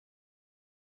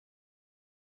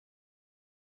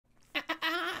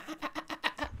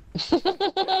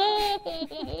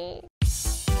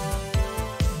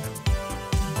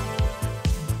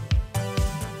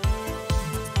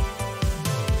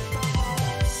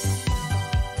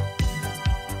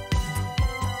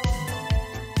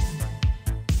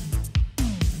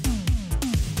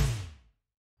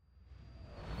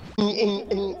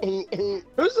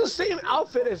Who's the same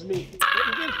outfit as me?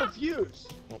 I'm getting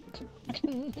confused.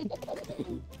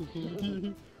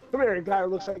 Come here, guy who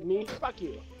looks like me. Fuck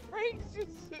you. Frank's just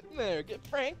sitting there. Get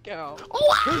Frank out.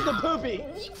 Who's the poopy?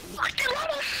 You fucking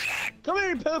little shit! Come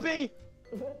here, poopy!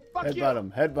 Fuck you! Headbutt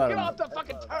him, headbutt him. Get off the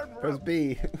fucking turn Press rope!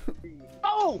 B.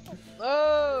 Oh!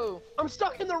 Oh! I'm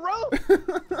stuck in the rope!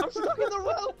 I'm stuck in the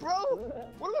rope, bro!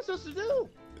 What am I supposed to do?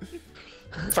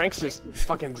 Frank's just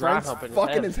fucking dry Frank's humping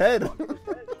fucking his head.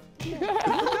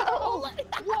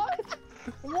 What?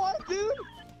 What, dude?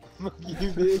 Fuck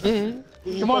you, bitch.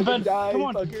 Come on, Ben. Die, Come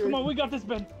on. fucker. Come on, we got this,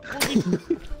 Ben. Come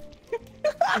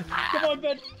on,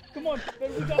 Ben. Come on,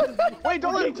 Ben. We got this. Wait,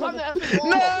 don't let me climb the effing wall.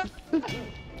 No!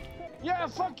 Yeah,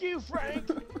 fuck you, Frank.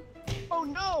 Oh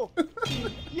no!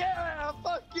 Yeah,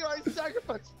 fuck you. I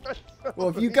sacrificed myself. Well,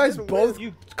 if you guys both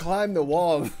climb the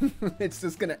wall, it's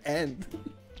just gonna end.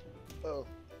 Oh.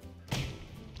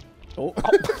 Oh.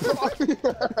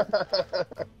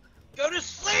 Go to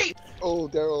sleep! Oh,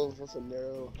 Daryl, that's a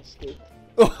narrow escape.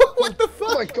 What the fuck?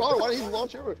 Oh my god, why did he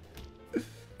launch over?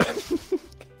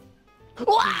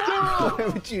 Why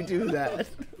would you do that?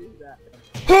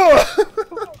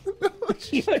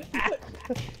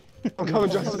 I'm coming,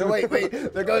 Justin. No, wait,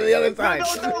 they're going to the other side.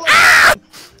 No. Ah!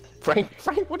 Frank,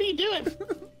 what are you doing?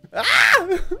 Ah!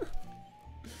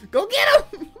 Go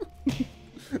get him!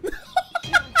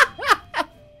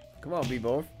 Come on,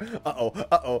 B-Both.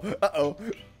 Uh-oh.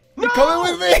 You're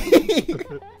coming with me!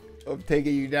 I'm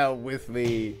taking you down with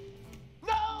me.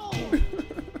 No!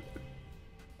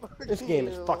 This game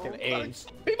is fucking AIDS.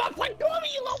 Be my friend, do me,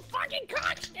 you little fucking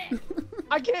cockstick!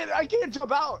 I can't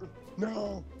jump out.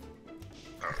 No.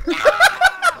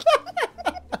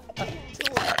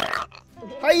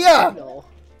 Hiya! No.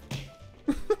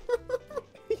 You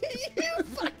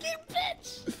fucking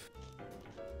bitch!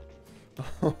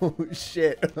 Oh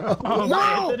shit! Oh, No!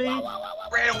 Anthony.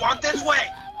 Brandon, walk this way!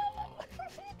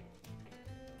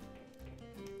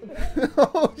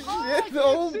 Oh shit! The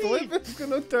whole see. blip is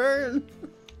gonna turn.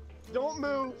 Don't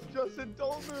move, Justin,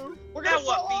 don't move. We're Now gonna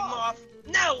what, fall off. Beamoff?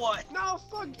 Now what? No,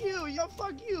 fuck you. Yo,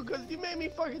 fuck you, because you made me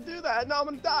fucking do that. Now I'm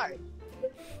gonna die.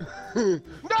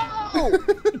 No!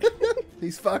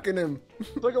 He's fucking him.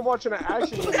 It's like I'm watching an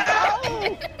action movie.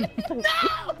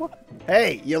 No!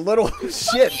 Hey, you little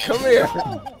shit! Come here.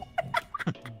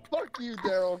 Fuck you,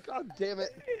 Daryl. God damn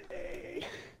it.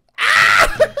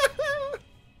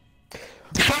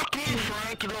 Fuck you,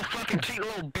 Frank, you little fucking cheat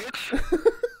little bitch!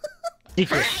 I'm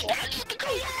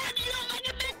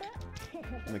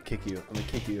gonna kick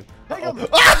you. Hang on.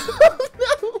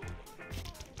 Oh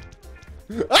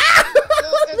no! Let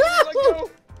go.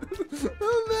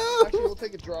 Oh Actually, we'll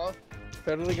take a draw.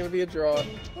 Totally gonna be a draw. no!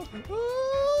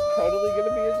 Totally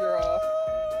gonna be a draw.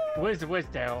 Where's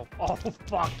Daryl? Oh,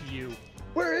 fuck you.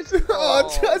 Where is it? Oh,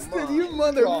 Justin, you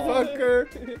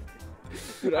motherfucker!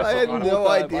 Dude, I had saw the no whole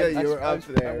time. idea you were up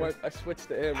there. I switched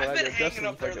to him, I've and I been got hanging Justin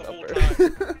up there the fucking whole up there.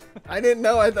 time. I didn't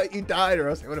know. I thought you died, or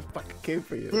else I would have fucking came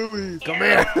for you. Come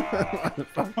here,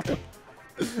 motherfucker!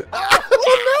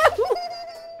 Oh no!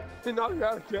 He knocked me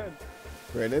out again.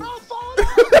 Brandon. Oh, fall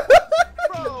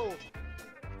Bro!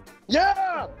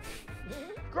 Yeah!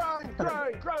 Grind!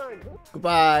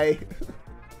 Goodbye.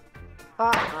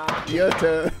 Ha Your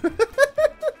turn.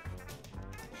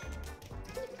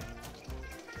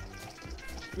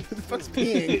 Who the fuck's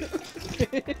peeing?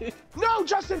 No,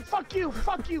 Justin! Fuck you!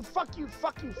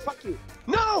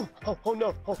 No! Oh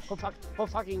no! Oh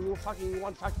fucking you! Fucking.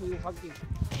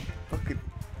 Fucking,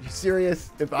 you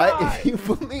serious? If God. if you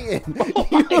put me in,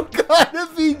 you gotta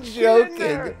be Get in joking.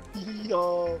 there.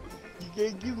 Yo, you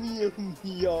can't give me a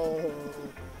yo.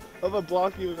 I'm gonna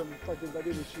block you with a fucking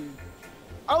vending machine.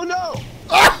 Oh no!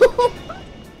 Oh!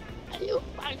 You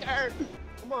fucker!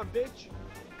 Come on, bitch.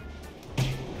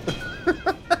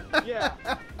 Yeah,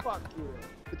 fuck you.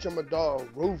 Bitch, I'm a dog.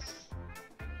 Roof.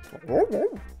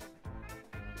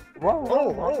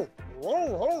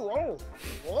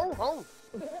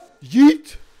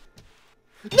 Yeet!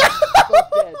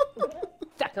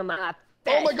 Suck on my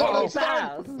Oh my god, I'm balls.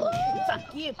 sorry.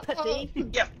 Fuck you, pussy.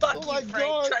 Yeah, fuck Oh you, my Frank.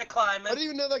 God. Try to climb I it. didn't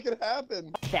even know that could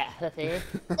happen. Fat pussy.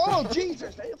 Oh,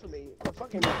 Jesus, stand for me. A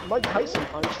fucking Mike Tyson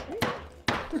punch.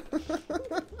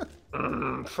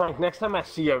 Frank, next time I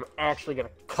see you, I'm actually gonna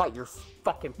cut your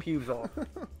fucking pubes off.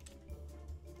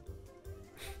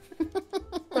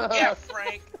 Yeah,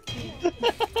 Frank.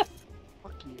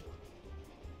 Fuck you.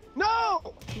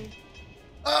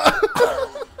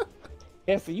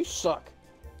 Anthony, you suck.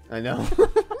 I know.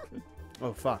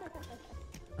 Oh fuck.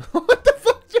 What the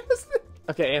fuck, Justin?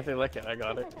 Okay, Anthony, lick it. I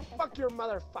got it. Fuck your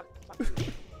mother. Fuck.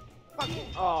 Fuck.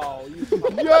 Oh, you.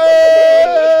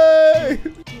 Yay!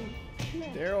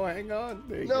 Daryl, hang on.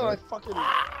 There you No, go. I fucking.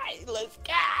 Let's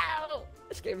go!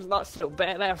 This game's not so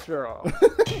bad after all.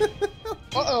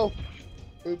 Uh-oh.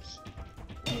 Oops.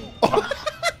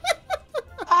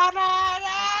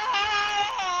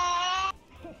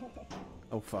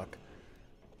 Oh fuck.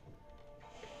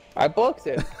 I booked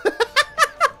it.